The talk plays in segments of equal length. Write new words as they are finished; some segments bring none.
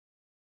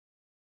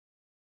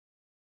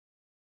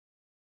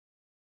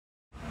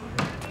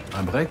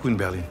Un break ou une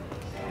berline?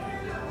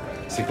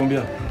 C'est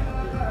combien?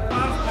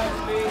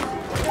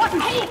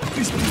 Hey,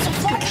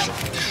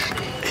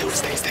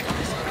 stay.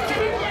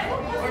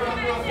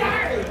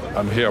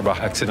 I'm here by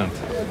accident.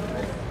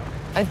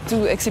 I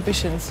do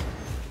exhibitions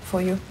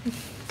for you.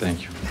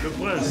 Thank you. Le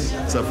prince,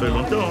 ça fait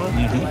longtemps,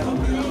 hein?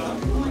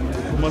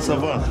 Comment ça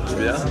va?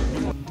 Bien.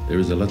 There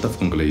is a lot of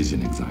Congolese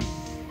in exile.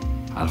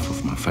 Half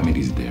of my family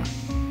is there.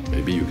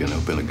 Maybe you can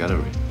open a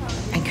gallery.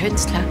 Ein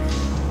Künstler.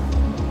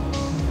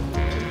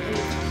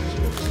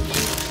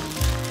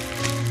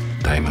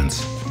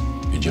 Diamonds.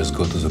 You just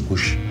go to the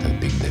bush and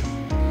pick them.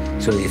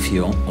 So if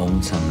you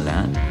own some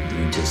land,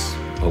 you just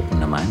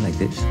open a mine like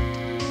this?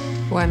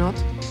 Why not?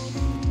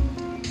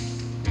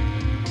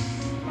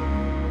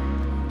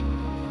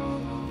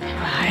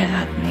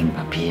 Heiraten wegen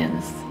Papieren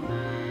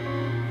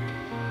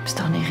ist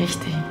doch nicht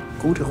richtig.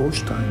 Gute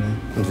Rohsteine.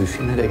 Und wie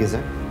viel hat er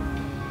gesagt?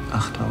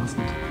 8.000.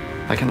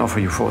 I can offer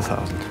you 4.000.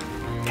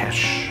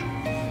 Cash.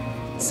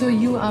 So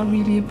you are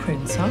really a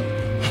prince, huh?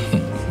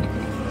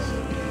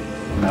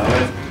 No.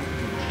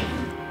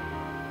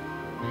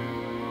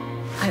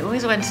 I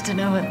always wanted to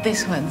know what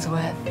this one's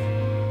worth.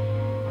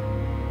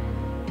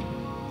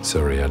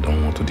 Sorry, I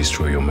don't want to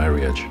destroy your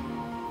marriage.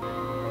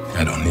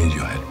 I don't need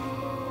your help.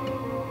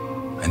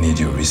 I need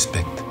your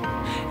respect.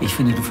 Ich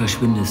finde, du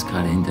verschwindest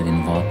gerade hinter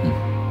den Worten.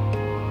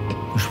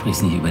 Du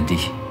sprichst nicht über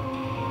dich.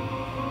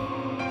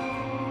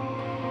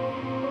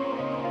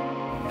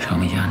 Schau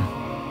mich an.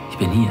 Ich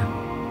bin hier.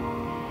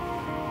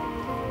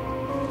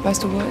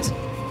 Weißt du, wo er ist?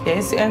 Er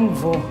ist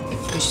irgendwo.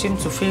 Bestimmt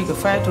zu viel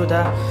gefeiert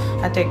oder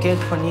hat er Geld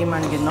von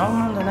jemandem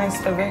genommen und dann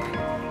ist er weg.